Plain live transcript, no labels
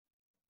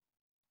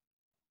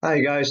Hi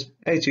guys,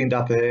 18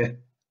 Dapper here,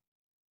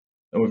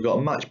 and we've got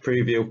a match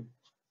preview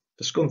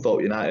for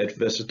Scunthorpe United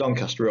versus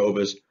Doncaster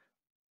Rovers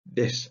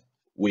this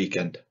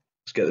weekend.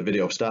 Let's get the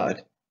video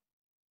started.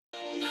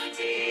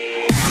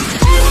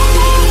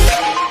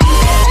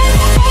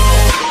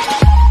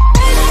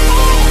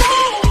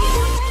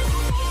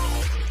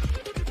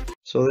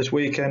 So this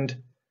weekend,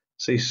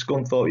 see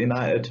Scunthorpe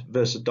United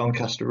versus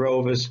Doncaster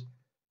Rovers,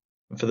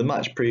 and for the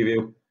match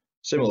preview,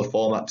 similar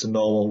format to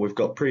normal, we've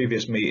got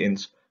previous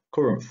meetings,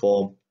 current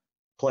form,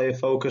 player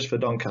focus for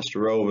Doncaster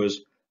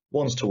Rovers,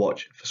 ones to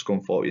watch for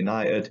Scunthorpe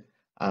United,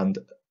 and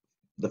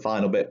the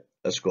final bit,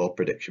 a score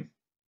prediction.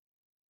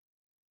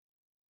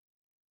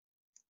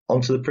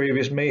 On to the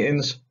previous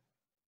meetings.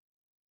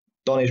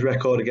 Donny's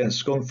record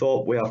against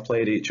Scunthorpe, we have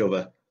played each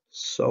other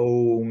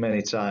so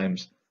many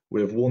times.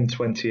 We have won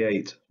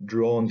 28,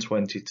 drawn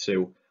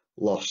 22,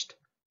 lost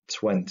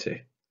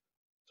 20.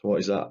 So what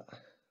is that?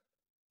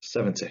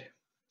 70.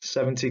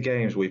 70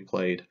 games we've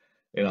played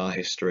in our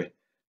history.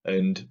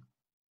 And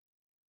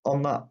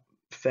on that,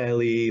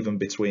 fairly even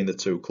between the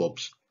two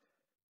clubs.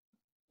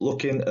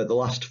 Looking at the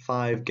last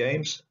 5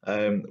 games,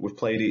 we've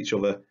played each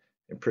other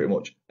in pretty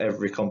much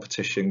every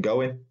competition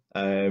going.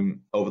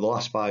 Over the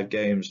last 5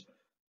 games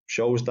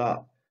shows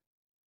that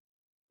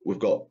we've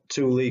got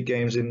 2 league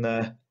games in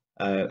there,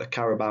 a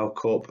Carabao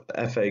Cup,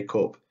 a FA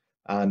Cup,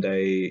 and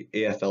a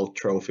EFL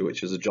trophy,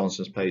 which is a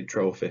Johnson's Paid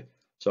trophy.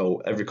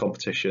 So every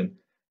competition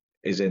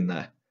is in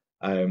there.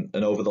 And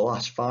over the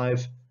last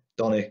 5,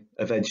 Donny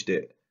have edged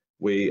it.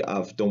 We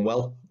have done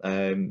well.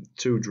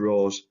 2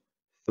 draws,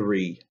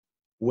 3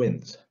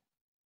 wins.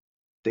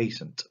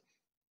 Decent.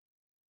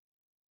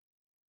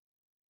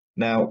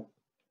 Now,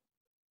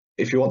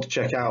 if you want to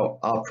check out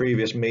our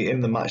previous meeting,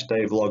 the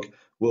matchday vlog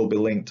will be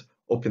linked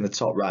up in the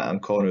top right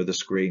hand corner of the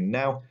screen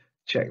now.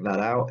 Check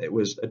that out. It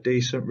was a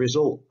decent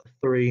result,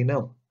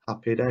 3-0.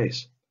 Happy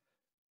days.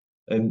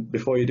 And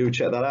before you do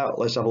check that out,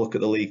 let's have a look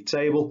at the league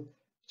table.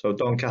 So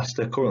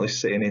Doncaster currently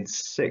sitting in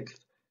 6th,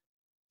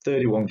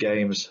 31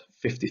 games,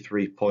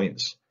 53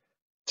 points.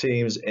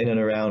 Teams in and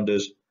around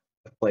us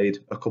have played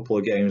a couple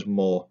of games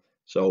more,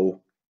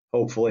 so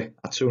hopefully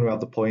I'd sooner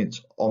have the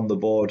points on the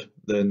board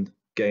than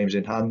games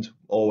in hand.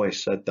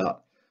 Always said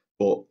that,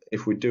 but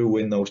if we do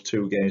win those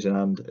 2 games in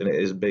hand, and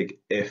it is a big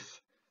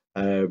if,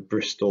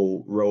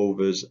 Bristol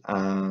Rovers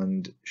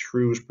and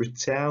Shrewsbury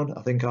Town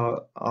I think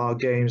are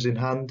games in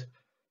hand,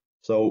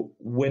 so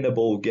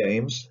winnable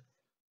games,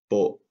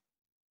 but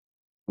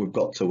we've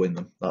got to win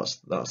them.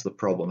 That's the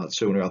problem. I'd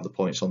sooner have the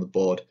points on the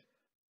board.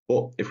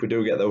 But if we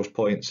do get those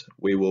points,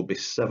 we will be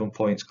 7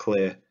 points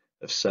clear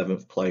of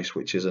 7th place,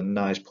 which is a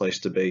nice place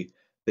to be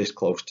this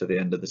close to the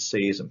end of the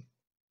season.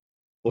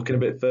 Looking a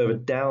bit further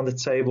down the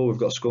table, we've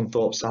got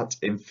Scunthorpe sat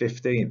in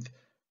 15th.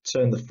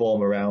 Turned the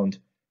form around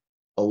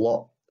a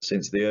lot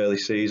since the early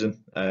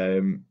season.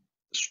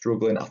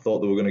 Struggling. I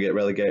thought they were going to get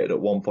relegated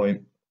at one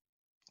point.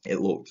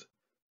 It looked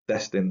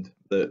destined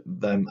that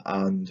them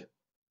and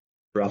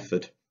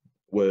Bradford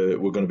were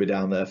going to be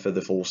down there for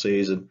the full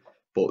season,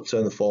 but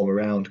turned the form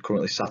around,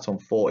 currently sat on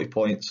 40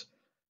 points.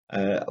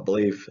 I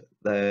believe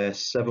they're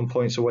 7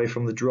 points away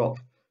from the drop,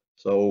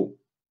 so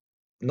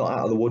not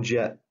out of the woods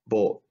yet,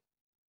 but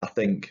I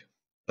think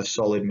a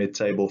solid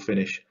mid-table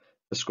finish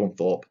for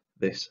Scunthorpe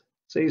this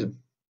season.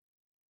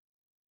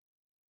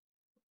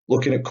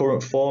 Looking at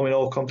current form in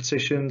all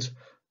competitions,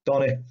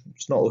 Donny,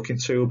 it's not looking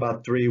too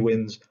bad. 3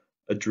 wins,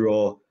 a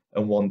draw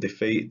and 1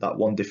 defeat. That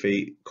 1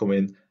 defeat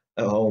coming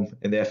at home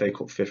in the FA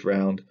Cup 5th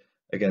round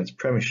against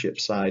Premiership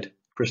side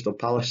Crystal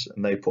Palace,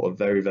 and they put a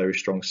very, very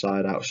strong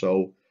side out.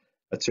 So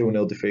a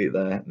 2-0 defeat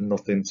there,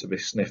 nothing to be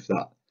sniffed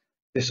at.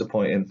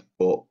 Disappointing,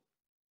 but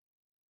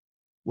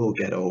we'll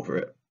get over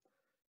it.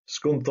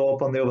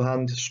 Scunthorpe, on the other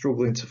hand,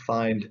 struggling to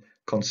find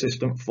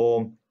consistent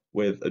form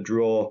with a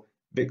draw,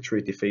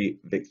 victory, defeat,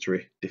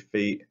 victory,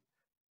 defeat.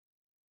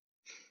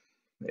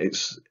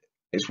 It's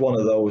one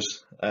of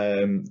those.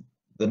 They're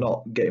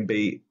not getting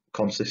beat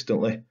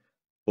consistently,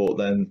 but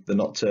then they're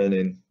not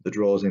turning the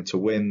draws into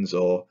wins,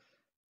 or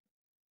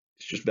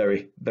it's just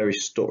very, very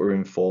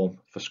stuttering form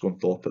for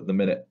Scunthorpe at the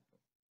minute.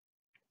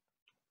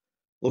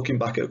 Looking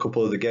back at a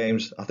couple of the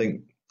games, I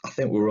think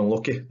we were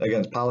unlucky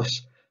against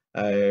Palace.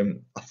 I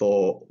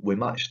thought we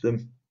matched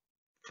them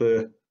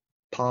for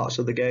parts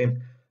of the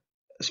game,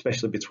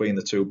 especially between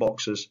the 2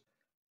 boxes.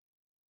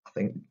 I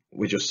think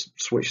we just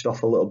switched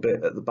off a little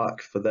bit at the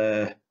back for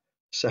their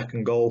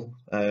second goal,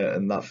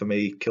 and that for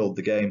me killed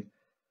the game.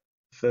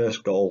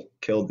 First goal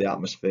killed the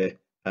atmosphere.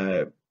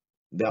 The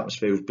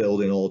atmosphere was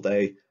building all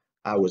day.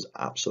 I was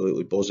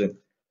absolutely buzzing.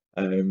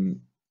 And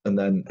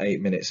then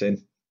 8 minutes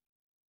in,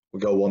 we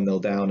go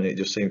 1-0 down, and it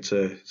just seemed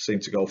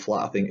to go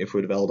flat. I think if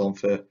we'd have held on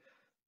for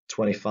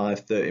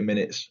 25-30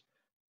 minutes,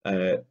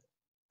 a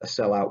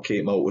sell-out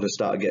keep mode would have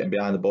started getting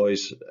behind the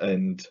boys,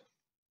 and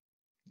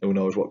who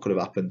knows what could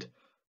have happened.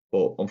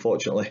 But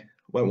unfortunately,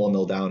 went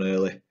 1-0 down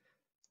early.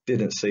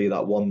 Didn't see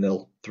that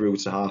 1-0 through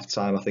to half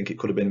time. I think it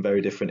could have been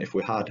very different if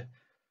we had.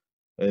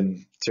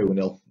 And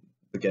 2-0,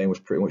 the game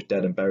was pretty much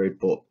dead and buried.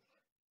 But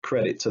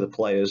credit to the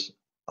players.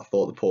 I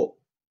thought they put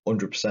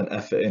 100%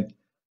 effort in.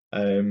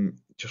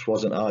 Just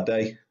wasn't our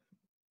day.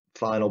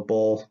 Final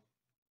ball,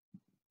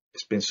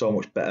 it's been so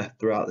much better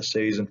throughout the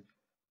season.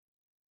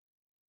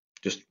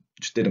 Just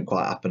didn't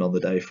quite happen on the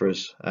day for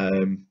us.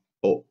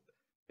 But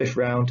 5th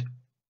round,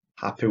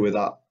 happy with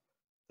that.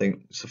 I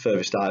think it's the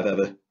furthest I've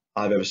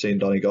ever seen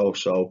Donny go,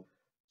 so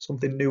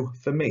something new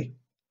for me.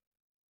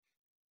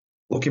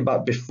 Looking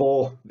back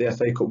before the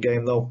FA Cup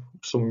game though,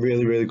 some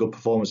really good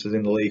performances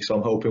in the league, so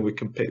I'm hoping we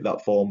can pick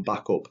that form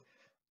back up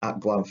at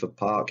Glanford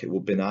Park. It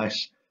would be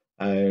nice.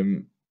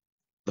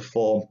 The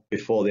form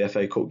before the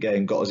FA Cup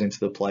game got us into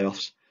the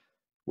playoffs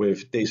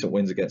with decent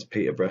wins against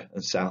Peterborough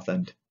and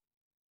Southend.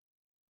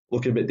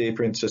 Looking a bit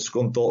deeper into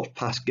Scunthorpe's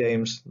past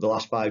games, the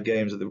last 5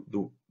 games,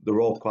 they're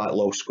all quite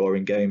low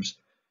scoring games.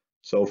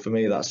 So for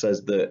me, that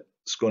says that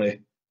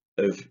Scunny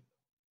have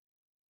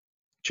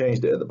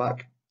changed it at the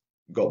back,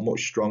 got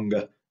much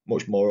stronger,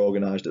 much more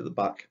organised at the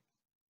back,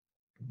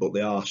 but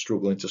they are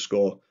struggling to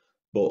score.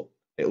 But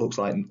it looks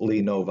like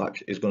Lee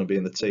Novak is going to be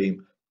in the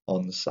team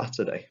on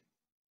Saturday.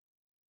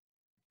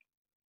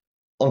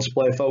 On to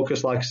player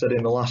focus, like I said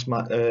in the last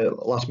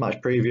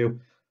match preview,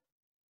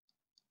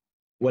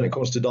 when it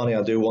comes to Donny,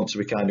 I do want to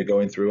be kind of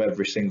going through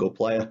every single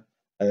player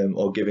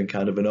or giving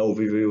kind of an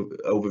overview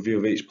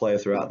of each player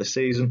throughout the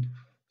season.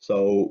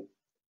 So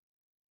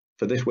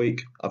for this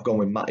week, I've gone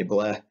with Matty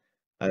Blair.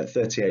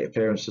 38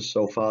 appearances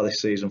so far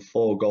this season,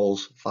 4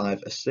 goals,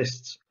 5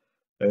 assists.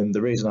 And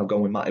the reason I've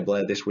gone with Matty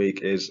Blair this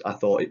week is I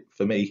thought,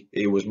 for me,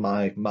 he was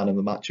my man of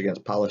the match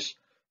against Palace.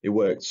 He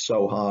worked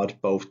so hard,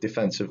 both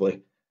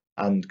defensively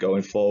and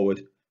going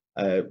forward.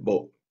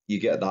 But you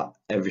get that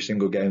every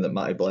single game that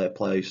Matty Blair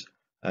plays,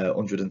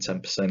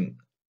 110%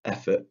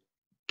 effort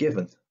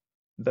given.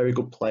 Very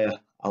good player.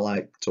 I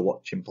like to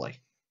watch him play.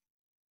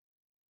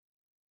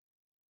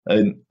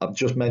 And I've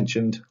just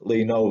mentioned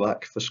Lee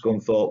Novak for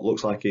Scunthorpe.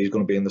 Looks like he's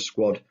going to be in the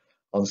squad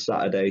on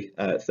Saturday.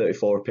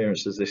 34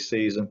 appearances this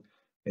season,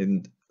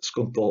 and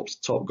Scunthorpe's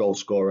top goal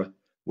scorer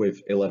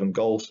with 11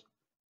 goals.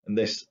 And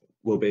this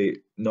will be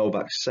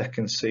Novak's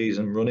 2nd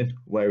season running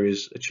where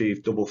he's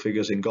achieved double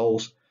figures in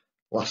goals.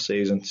 Last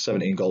season,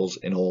 17 goals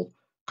in all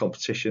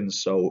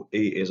competitions. So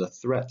he is a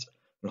threat,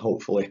 and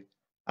hopefully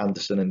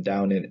Anderson and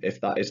Downing,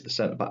 if that is the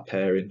centre-back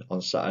pairing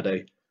on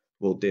Saturday,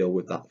 will deal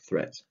with that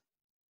threat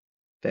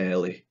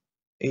fairly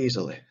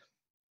easily.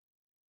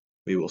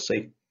 We will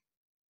see.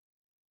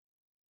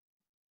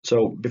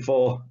 So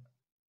before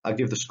I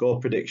give the score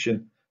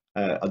prediction,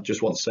 I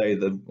just want to say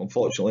that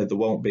unfortunately there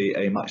won't be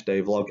a match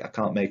day vlog. I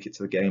can't make it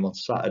to the game on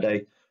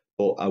Saturday,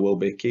 but I will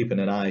be keeping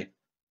an eye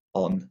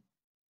on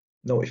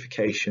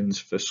notifications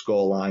for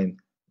scoreline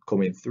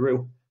coming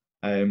through.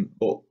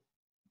 But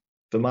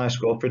for my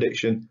score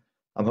prediction,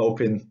 I'm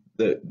hoping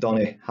that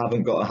Donny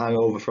haven't got a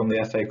hangover from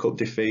the FA Cup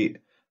defeat,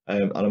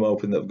 and I'm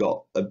hoping they've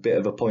got a bit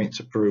of a point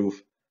to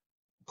prove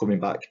coming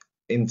back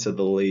into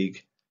the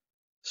league.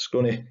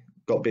 Scunny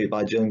got beat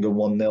by Gillingham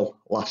 1-0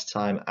 last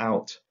time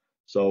out,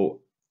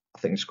 so I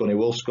think Scunny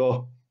will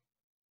score,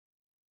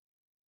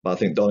 but I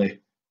think Donny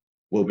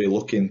will be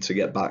looking to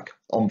get back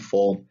on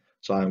form,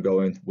 so I'm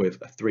going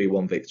with a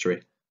 3-1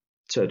 victory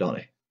to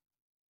Donny.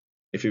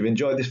 If you've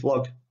enjoyed this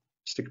vlog,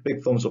 stick a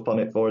big thumbs up on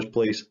it for us,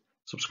 please.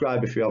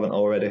 Subscribe if you haven't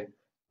already.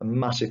 A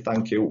massive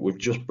thank you. We've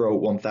just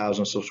broke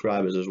 1,000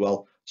 subscribers as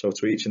well, so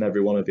to each and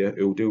every one of you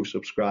who do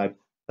subscribe,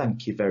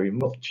 thank you very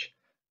much.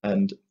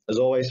 And as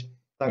always,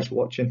 thanks for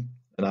watching,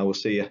 and I will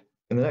see you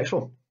in the next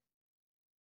one.